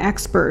to an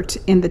expert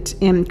in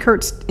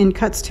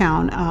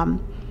Kutztown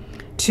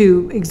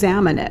to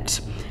examine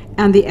it.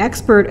 And the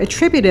expert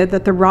attributed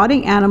that the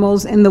rotting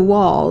animals in the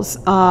walls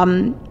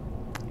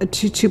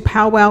to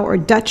powwow or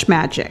Dutch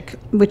magic,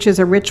 which is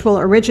a ritual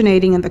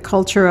originating in the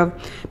culture of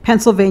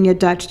Pennsylvania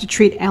Dutch to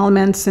treat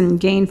ailments and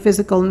gain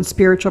physical and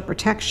spiritual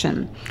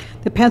protection.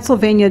 The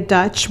Pennsylvania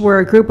Dutch were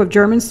a group of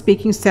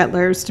German-speaking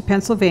settlers to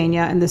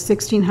Pennsylvania in the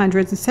 1600s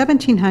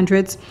and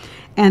 1700s,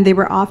 and they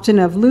were often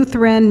of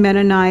Lutheran,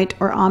 Mennonite,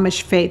 or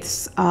Amish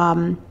faiths.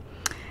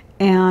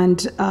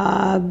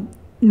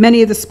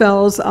 Many of the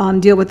spells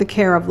deal with the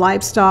care of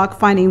livestock,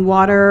 finding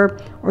water,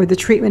 or the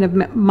treatment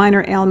of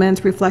minor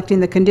ailments,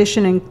 reflecting the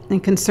condition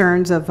and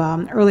concerns of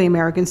early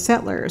American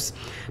settlers.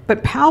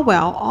 But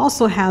powwow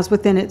also has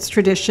within its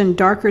tradition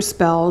darker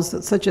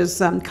spells, such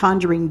as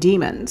conjuring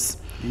demons.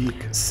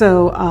 Eek.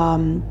 So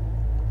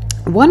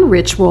one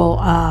ritual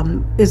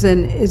is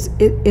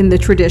in the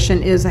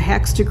tradition is a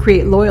hex to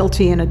create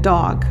loyalty in a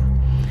dog.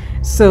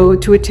 So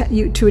to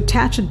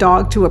attach a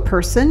dog to a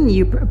person,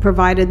 you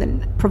provided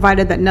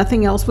that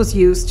nothing else was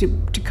used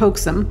to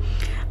coax him.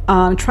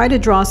 Try to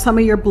draw some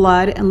of your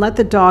blood and let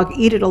the dog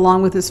eat it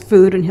along with his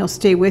food, and he'll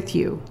stay with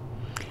you.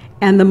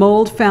 And the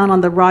mold found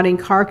on the rotting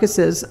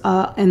carcasses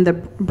in the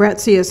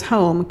Bretsius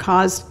home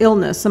caused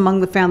illness among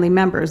the family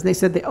members. They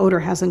said the odor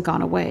hasn't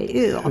gone away.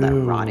 Ew, all that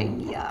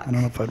rotting. Yuck. I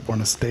don't know if I'd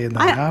want to stay in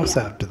that house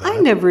after that.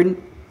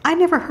 I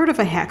never heard of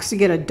a hex to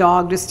get a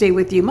dog to stay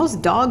with you.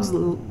 Most dogs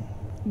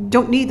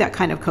don't need that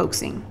kind of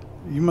coaxing.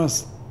 You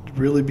must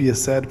really be a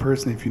sad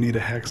person if you need a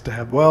hex to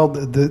have. Well,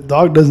 the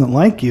dog doesn't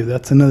like you.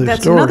 That's another story.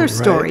 That's another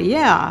story, right?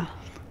 Yeah.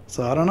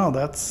 So I don't know.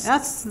 That's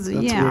yeah.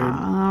 Weird.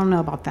 I don't know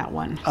about that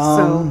one.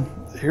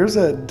 Here's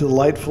a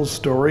delightful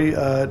story.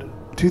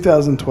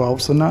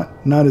 2012, so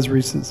not as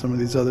recent as some of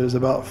these others,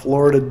 about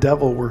Florida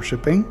devil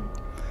worshipping.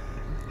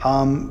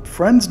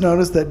 Friends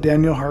noticed that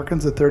Daniel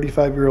Harkins, a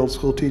 35-year-old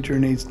school teacher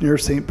near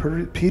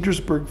St.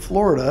 Petersburg,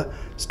 Florida,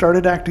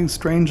 started acting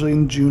strangely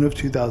in June of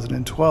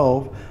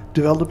 2012,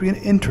 developing an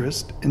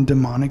interest in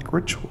demonic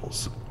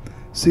rituals.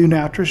 Soon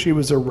after, she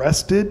was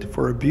arrested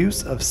for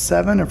abuse of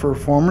 7 of her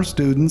former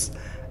students,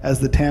 as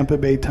the Tampa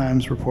Bay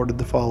Times reported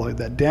the following,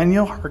 that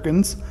Daniel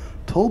Harkins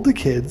told the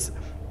kids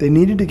they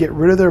needed to get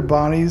rid of their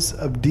bodies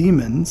of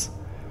demons,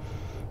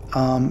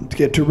 as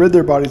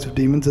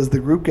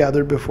the group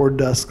gathered before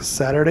dusk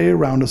Saturday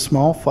around a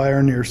small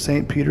fire near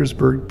St.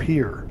 Petersburg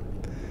Pier.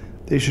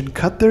 They should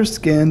cut their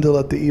skin to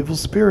let the evil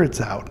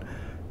spirits out.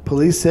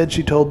 Police said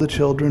she told the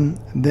children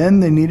then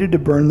they needed to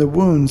burn the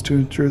wounds to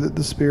ensure that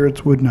the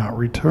spirits would not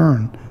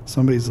return.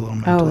 Somebody's a little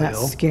mentally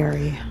that's ill.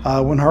 scary.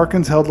 When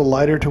Harkins held a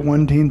lighter to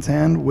one teen's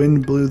hand,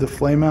 wind blew the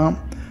flame out.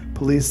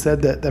 Police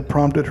said that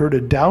prompted her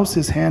to douse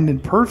his hand in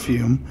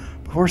perfume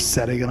before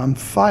setting it on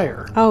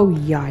fire. Oh,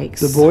 yikes.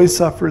 The boy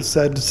suffered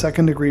said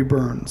second-degree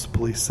burns,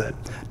 police said.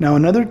 Now,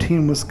 another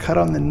teen was cut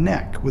on the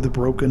neck with a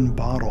broken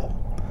bottle.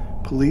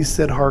 Police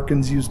said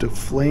Harkins used a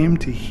flame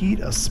to heat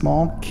a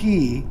small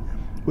key,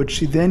 which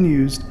she then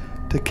used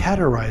to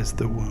cauterize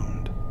the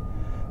wound.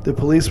 The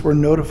police were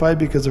notified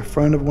because a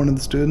friend of one of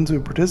the students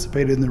who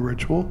participated in the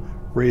ritual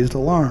raised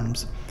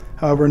alarms.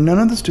 However, none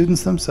of the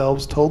students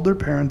themselves told their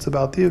parents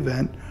about the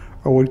event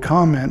or would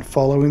comment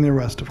following the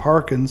arrest of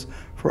Harkins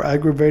for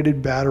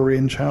aggravated battery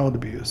and child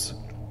abuse.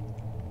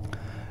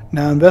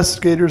 Now,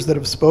 investigators that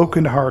have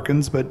spoken to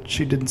Harkins, but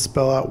she didn't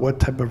spell out what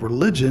type of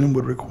religion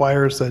would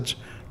require such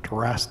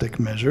drastic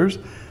measures,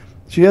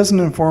 she hasn't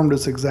informed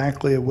us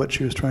exactly of what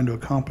she was trying to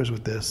accomplish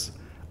with this.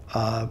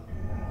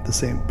 The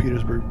St.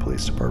 Petersburg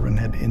Police Department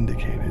had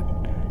indicated.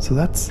 So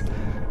that's...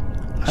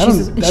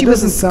 She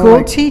was a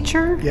school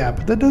teacher? Yeah,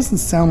 but that doesn't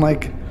sound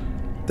like...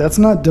 That's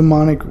not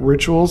demonic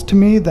rituals to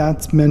me.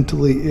 That's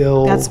mentally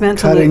ill. That's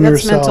mental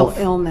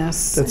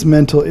illness. That's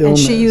mental illness. And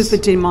she used the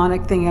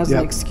demonic thing as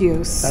an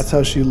excuse. That's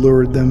how she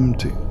lured them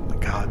to...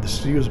 God,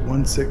 she was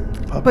one sick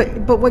puppy.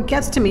 But what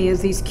gets to me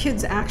is these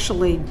kids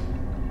actually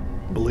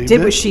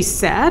did what she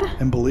said?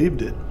 And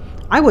believed it.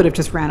 I would have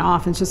just ran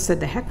off and just said,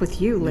 the heck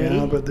with you, lady.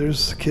 Yeah, but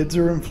kids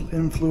are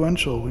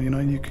influential. You know,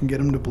 you can get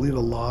them to believe a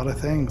lot of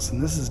things.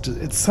 And this is just...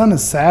 It's kind of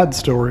a sad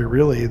story,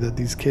 really, that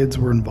these kids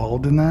were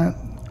involved in that.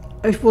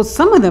 Well,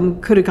 some of them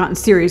could have gotten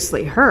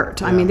seriously hurt.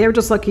 Yeah. I mean, they were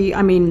just lucky.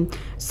 I mean,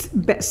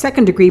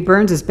 second-degree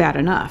burns is bad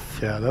enough.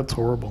 Yeah, that's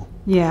horrible.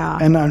 Yeah.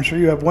 And I'm sure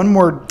you have one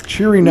more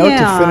cheery note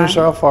to finish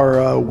off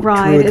our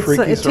Right.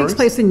 It takes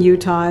place in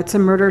Utah. It's a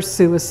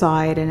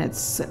murder-suicide, and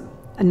it's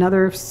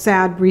another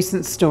sad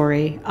recent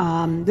story.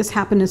 This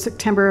happened in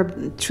September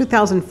of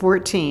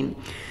 2014.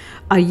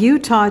 A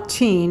Utah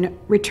teen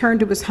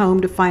returned to his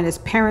home to find his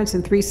parents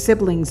and 3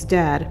 siblings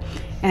dead.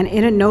 And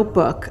in a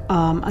notebook,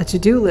 a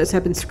to-do list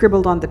had been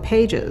scribbled on the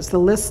pages. The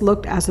list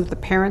looked as if the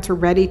parents were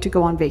ready to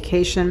go on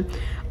vacation.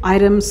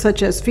 Items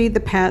such as feed the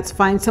pets,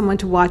 find someone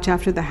to watch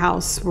after the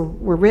house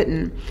were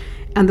written.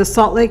 And the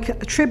Salt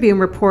Lake Tribune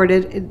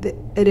reported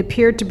it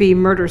appeared to be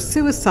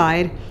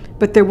murder-suicide,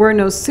 but there were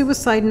no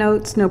suicide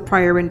notes, no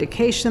prior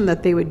indication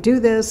that they would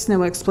do this,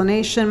 no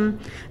explanation.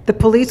 The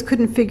police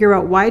couldn't figure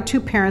out why 2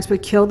 parents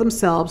would kill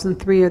themselves and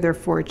 3 of their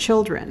 4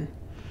 children.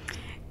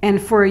 And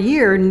for a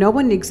year, no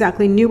one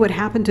exactly knew what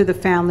happened to the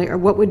family or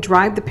what would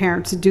drive the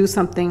parents to do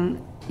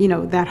something,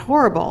 that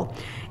horrible.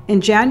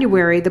 In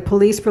January, the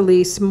police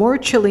released more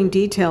chilling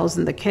details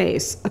in the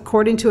case.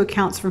 According to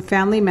accounts from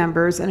family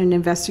members and an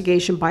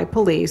investigation by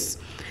police,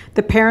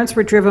 the parents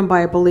were driven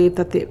by a belief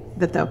that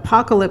the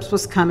apocalypse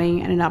was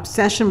coming and an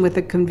obsession with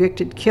a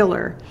convicted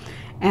killer.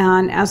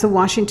 And as the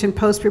Washington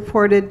Post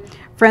reported,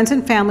 friends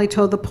and family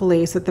told the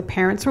police that the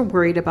parents were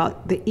worried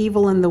about the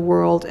evil in the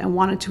world and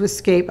wanted to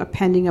escape a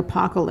pending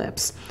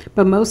apocalypse,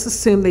 but most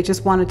assumed they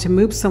just wanted to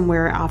move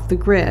somewhere off the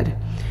grid.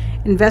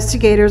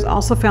 Investigators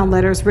also found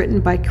letters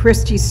written by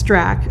Christy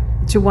Strack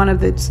to one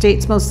of the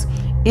state's most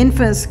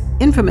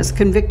infamous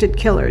convicted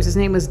killers. His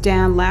name was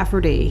Dan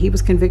Lafferty. He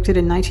was convicted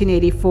in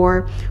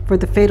 1984 for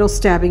the fatal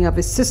stabbing of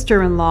his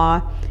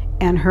sister-in-law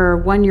and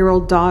her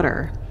 1-year-old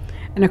daughter.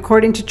 And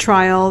according to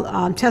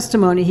trial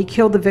testimony, he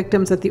killed the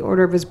victims at the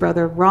order of his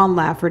brother, Ron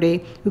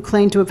Lafferty, who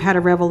claimed to have had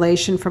a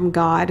revelation from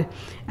God.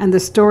 And the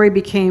story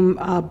became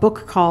a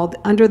book called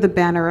Under the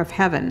Banner of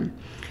Heaven.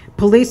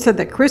 Police said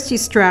that Christy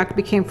Strack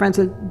became friends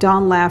with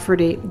Dan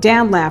Lafferty,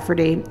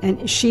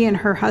 and she and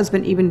her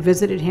husband even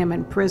visited him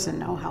in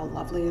prison. Oh, how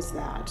lovely is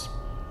that?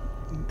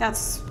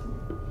 That's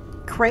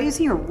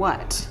crazy or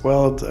what?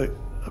 Well,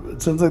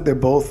 it sounds like they're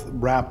both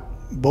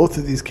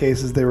of these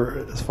cases, they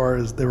were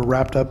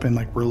wrapped up in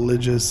like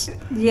religious.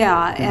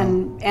 Yeah,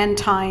 and end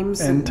times.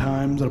 End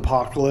times,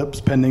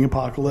 apocalypse, pending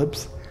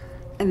apocalypse.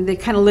 And they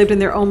kind of lived in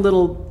their own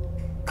little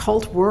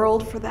cult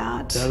world for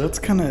that. Yeah, that's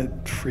kind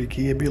of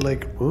freaky. It'd be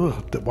like,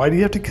 ugh, why do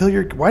you have to kill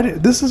your...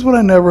 This is what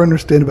I never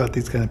understand about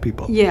these kind of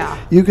people. Yeah.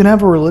 You can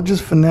have a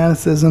religious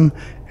fanaticism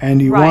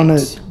and you want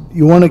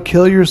to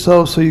kill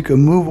yourself so you can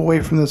move away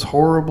from this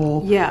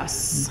horrible...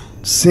 Yes.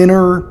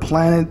 Sinner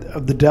planet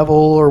of the devil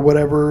or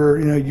whatever,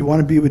 you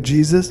want to be with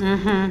Jesus,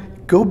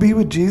 go be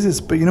with Jesus.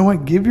 But you know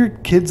what? Give your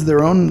kids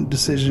their own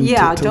decision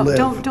to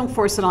live. Don't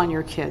force it on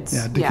your kids.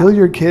 Yeah, to kill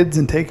your kids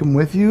and take them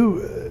with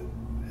you.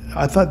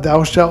 I thought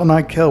thou shalt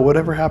not kill.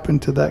 Whatever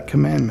happened to that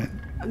commandment?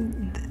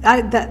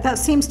 That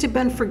seems to have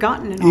been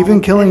forgotten.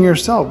 Even killing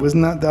yourself,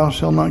 isn't that thou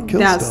shalt not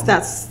kill?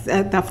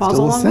 That falls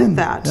still along with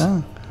that.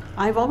 Yeah.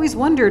 I've always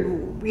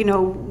wondered,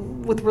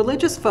 with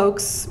religious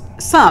folks,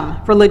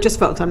 some religious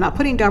folks. I'm not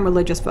putting down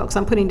religious folks.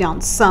 I'm putting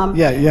down some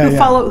who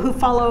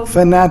follow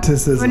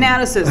fanaticism.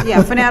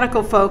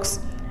 Fanatical folks.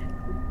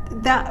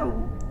 That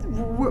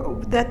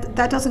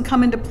doesn't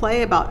come into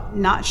play about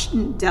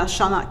thou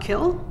shalt not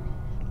kill.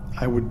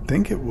 I would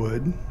think it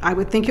would. I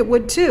would think it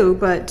would too,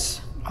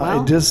 but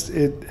well,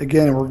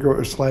 again,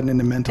 we're sliding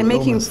into mental and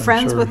making illness, I'm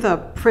friends sure. with a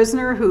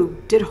prisoner who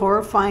did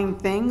horrifying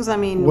things. I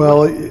mean,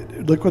 well,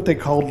 look what they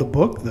called the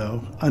book,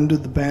 though, Under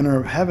the Banner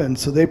of Heaven.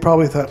 So they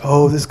probably thought,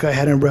 oh, this guy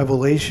had a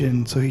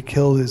revelation, so he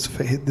killed his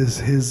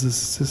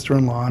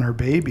sister-in-law and her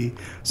baby.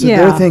 So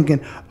they're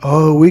thinking,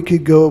 oh, we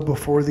could go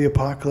before the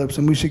apocalypse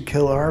and we should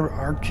kill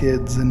our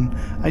kids. And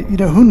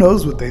who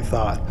knows what they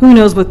thought? Who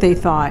knows what they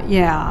thought?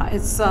 Yeah,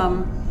 it's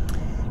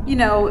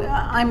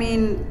I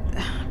mean,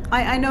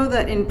 I know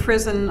that in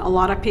prison a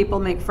lot of people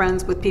make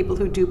friends with people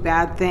who do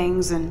bad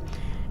things, and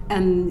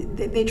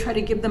they try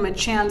to give them a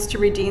chance to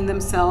redeem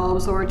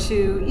themselves or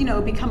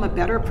to become a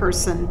better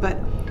person. But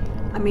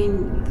I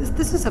mean,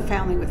 this is a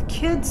family with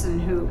kids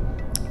and who.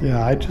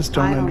 Yeah, I just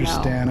don't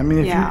understand. Know. I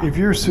mean, if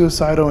you're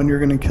suicidal and you're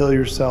going to kill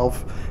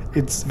yourself,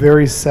 it's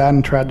very sad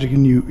and tragic,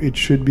 and it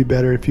should be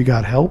better if you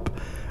got help.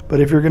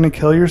 But if you're going to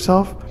kill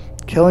yourself,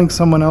 killing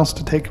someone else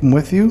to take them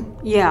with you?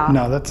 Yeah.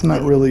 No, that's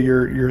not really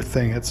your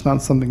thing. It's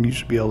not something you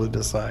should be able to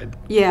decide.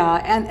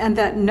 Yeah, and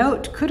that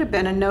note could have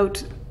been a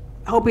note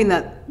hoping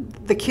that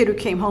the kid who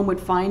came home would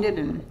find it.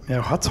 And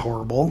yeah, that's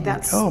horrible.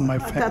 That's, my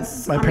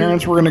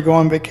parents were going to go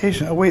on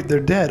vacation. Oh, wait, they're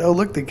dead. Oh,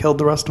 look, they killed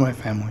the rest of my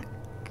family.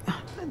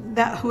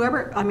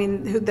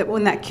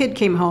 When that kid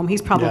came home,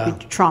 he's probably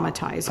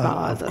traumatized about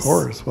all this. Of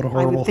course. What a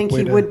horrible I would think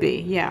he would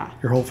be, yeah.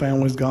 Your whole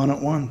family's gone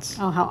at once.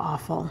 Oh, how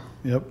awful.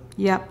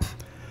 Yep.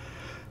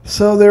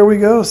 So there we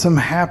go. Some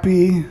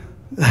happy,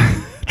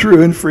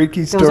 true and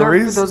freaky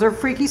stories. Those are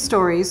freaky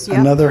stories. Yep.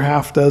 Another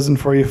half dozen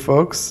for you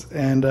folks.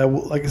 And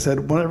like I said,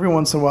 every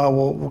once in a while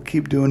we'll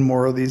keep doing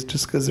more of these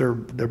just because they're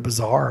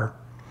bizarre.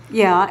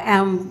 Yeah,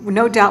 and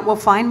no doubt we'll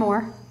find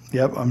more.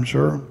 Yep, I'm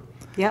sure.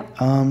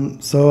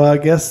 Yep. So I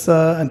guess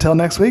until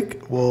next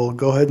week, we'll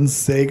go ahead and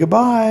say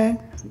goodbye.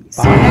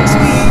 See you next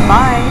week.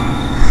 Bye.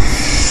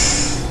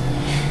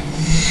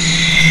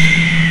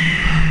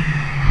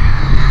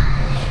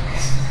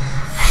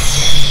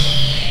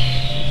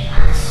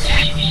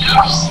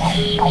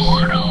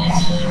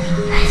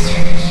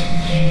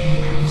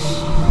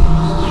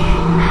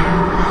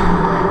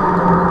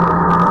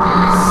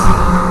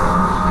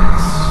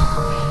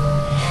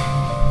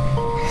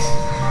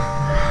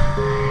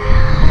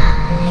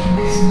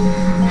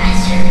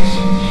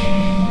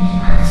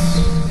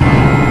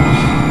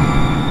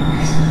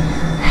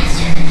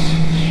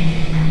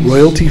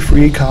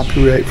 Royalty-free,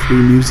 copyright-free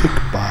music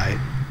by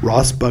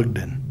Ross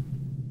Bugden.